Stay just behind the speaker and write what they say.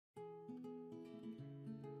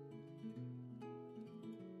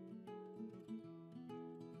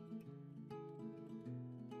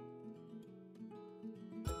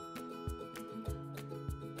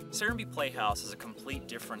Serenbe Playhouse is a complete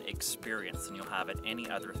different experience than you'll have at any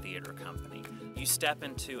other theater company. You step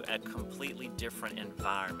into a completely different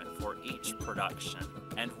environment for each production,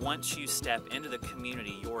 and once you step into the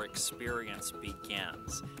community, your experience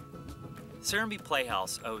begins. Serenbe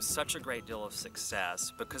Playhouse owes such a great deal of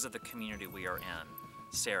success because of the community we are in,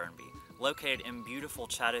 Serenbe, located in beautiful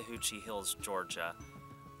Chattahoochee Hills, Georgia.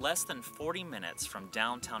 Less than 40 minutes from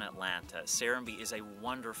downtown Atlanta, Serenbe is a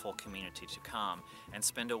wonderful community to come and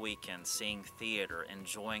spend a weekend seeing theater,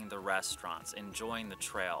 enjoying the restaurants, enjoying the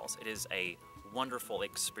trails. It is a wonderful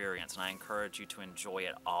experience, and I encourage you to enjoy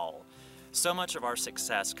it all. So much of our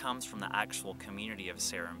success comes from the actual community of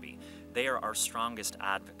Serenbe. They are our strongest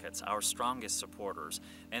advocates, our strongest supporters,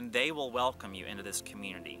 and they will welcome you into this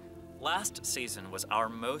community. Last season was our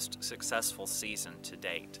most successful season to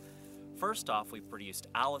date. First off, we produced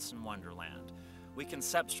Alice in Wonderland. We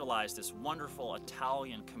conceptualized this wonderful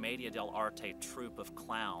Italian commedia dell'arte troupe of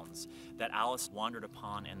clowns that Alice wandered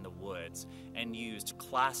upon in the woods and used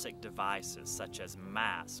classic devices such as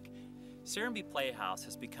mask. Serenbe Playhouse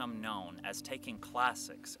has become known as taking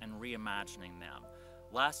classics and reimagining them.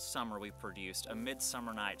 Last summer we produced A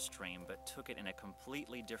Midsummer Night's Dream, but took it in a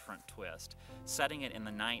completely different twist, setting it in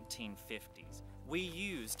the 1950s. We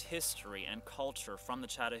used history and culture from the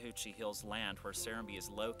Chattahoochee Hills land where Serenbe is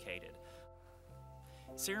located.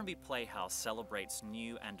 Serenbe Playhouse celebrates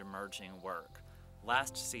new and emerging work.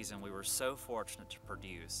 Last season we were so fortunate to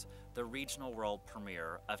produce the regional world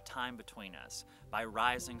premiere of Time Between Us by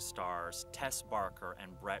rising stars Tess Barker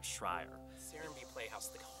and Brett Schreier. Serenbe Playhouse,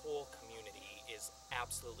 the whole community is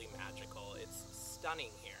absolutely magical. It's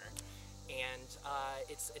stunning here. And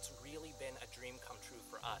it's really been a dream come true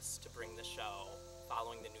for us to bring the show,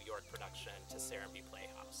 following the New York production, to Serenbe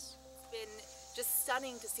Playhouse. It's been just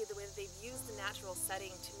stunning to see the way that they've used the natural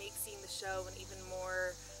setting to make seeing the show an even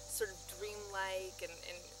more sort of dreamlike and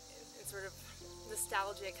sort of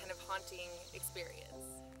nostalgic, kind of haunting experience.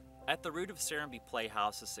 At the root of Serenbe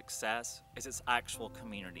Playhouse's success is its actual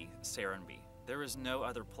community, Serenbe. There is no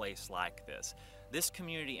other place like this. This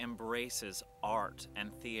community embraces art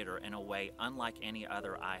and theater in a way unlike any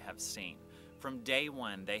other I have seen. From day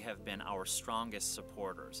one, they have been our strongest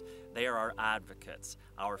supporters. They are our advocates,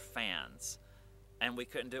 our fans, and we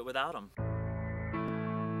couldn't do it without them.